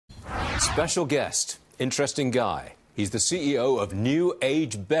Special guest, interesting guy. He's the CEO of New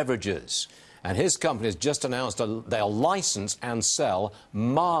Age Beverages. And his company has just announced they'll license and sell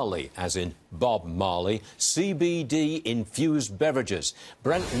Marley, as in Bob Marley, CBD-infused beverages.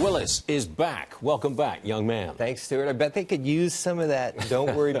 Brent Willis is back. Welcome back, young man. Thanks, Stuart. I bet they could use some of that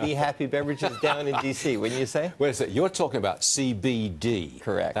Don't Worry, Be Happy beverages down in D.C., wouldn't you say? Wait a second. You're talking about CBD.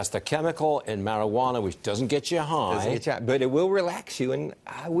 Correct. That's the chemical in marijuana which doesn't get you high. Doesn't get you high, but it will relax you, and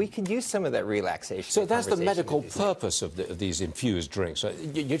we could use some of that relaxation. So that's the medical purpose of these infused drinks. So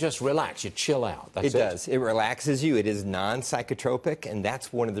you just relax, you chill out. That's it does. It relaxes you. It is non-psychotropic, and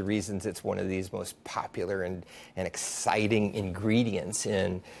that's one of the reasons it's one of these most popular and exciting ingredients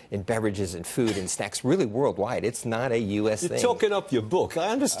in beverages and food and snacks, really worldwide. It's not a U.S. thing. You're talking up your book. I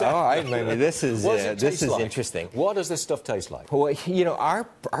understand. Oh, I mean, this is interesting. What does this stuff taste like? Well, you know, our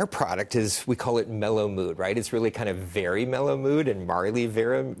product is, we call it mellow mood, right? It's really kind of very mellow mood, and Marley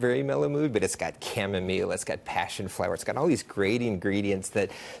very mellow mood, but it's got chamomile, it's got passion flower, it's got all these great ingredients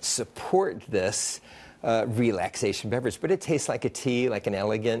that support this relaxation beverage, but it tastes like a tea, like an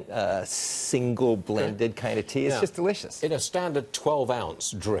elegant single blended kind of tea. It's just delicious. In a standard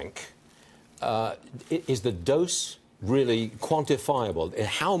 12-ounce drink, is the dose really quantifiable?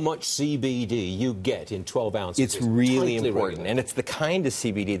 How much CBD you get in 12 ounces? It's really important, and it's the kind of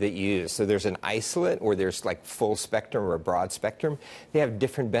CBD that you use. So there's an isolate, or there's like full spectrum or a broad spectrum. They have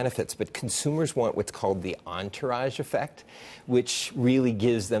different benefits, but consumers want what's called the entourage effect, which really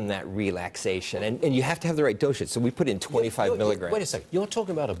gives them that relaxation. And you have to have the right dosage. So we put in 25 milligrams. Wait a second. You're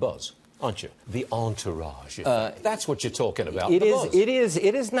talking about a buzz, aren't you? The entourage. That's what you're talking about. It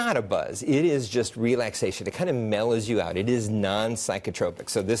is not a buzz. It is just relaxation. It kind of mellows you out. It is non-psychotropic.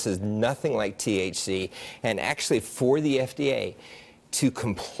 So this is nothing like THC. And actually, for the FDA to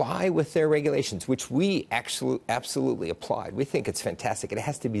comply with their regulations, which we absolutely applaud, we think it's fantastic. It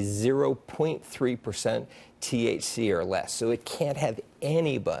has to be 0.3% THC or less, so it can't have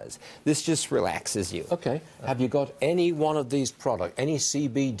any buzz. This just relaxes you. Okay. Have you got any one of these products, any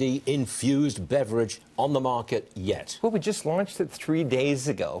CBD-infused beverage on the market yet? Well, we just launched it 3 days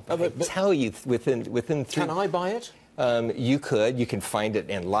ago. But I tell you, within 3... Can I buy it? You could. You can find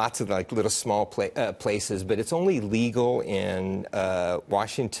it in lots of like little small places, but it's only legal in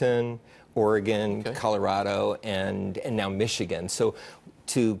Washington, Oregon, Colorado, and now Michigan. So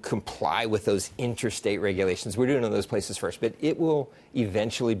to comply with those interstate regulations, we're doing it in those places first, but it will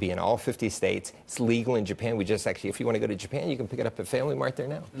eventually be in all 50 states. It's legal in Japan. We just actually, if you want to go to Japan, you can pick it up at Family Mart there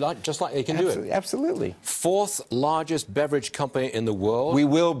now. Just like they can do it? Absolutely. Fourth largest beverage company in the world? We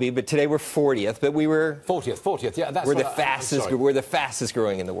will be, but today we're 40th, but we were... 40th, yeah. That's we're the fastest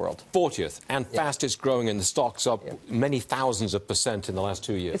growing in the world. 40th, and fastest growing in the stocks, up many thousands of % in the last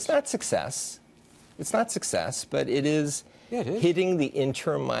 2 years. It's not success. It's not success, but it is... Yeah, it is. Hitting the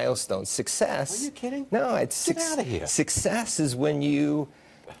interim milestone. Success. Are you kidding? No, it's Get out of here. Success is when you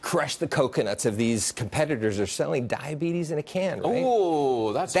crush the coconuts of these competitors are selling diabetes in a can, right?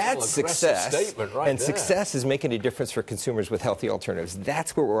 Oh, that's success. Statement right and there. Success is making a difference for consumers with healthy alternatives.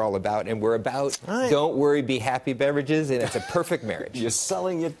 That's what we're all about, and we're about Don't Worry, Be Happy beverages, and it's a perfect marriage. You're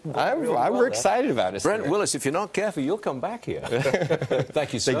selling it. We're excited about it. Brent Willis, if you're not careful, you'll come back here.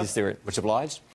 Thank you, sir. Thank you, Stuart. Much obliged.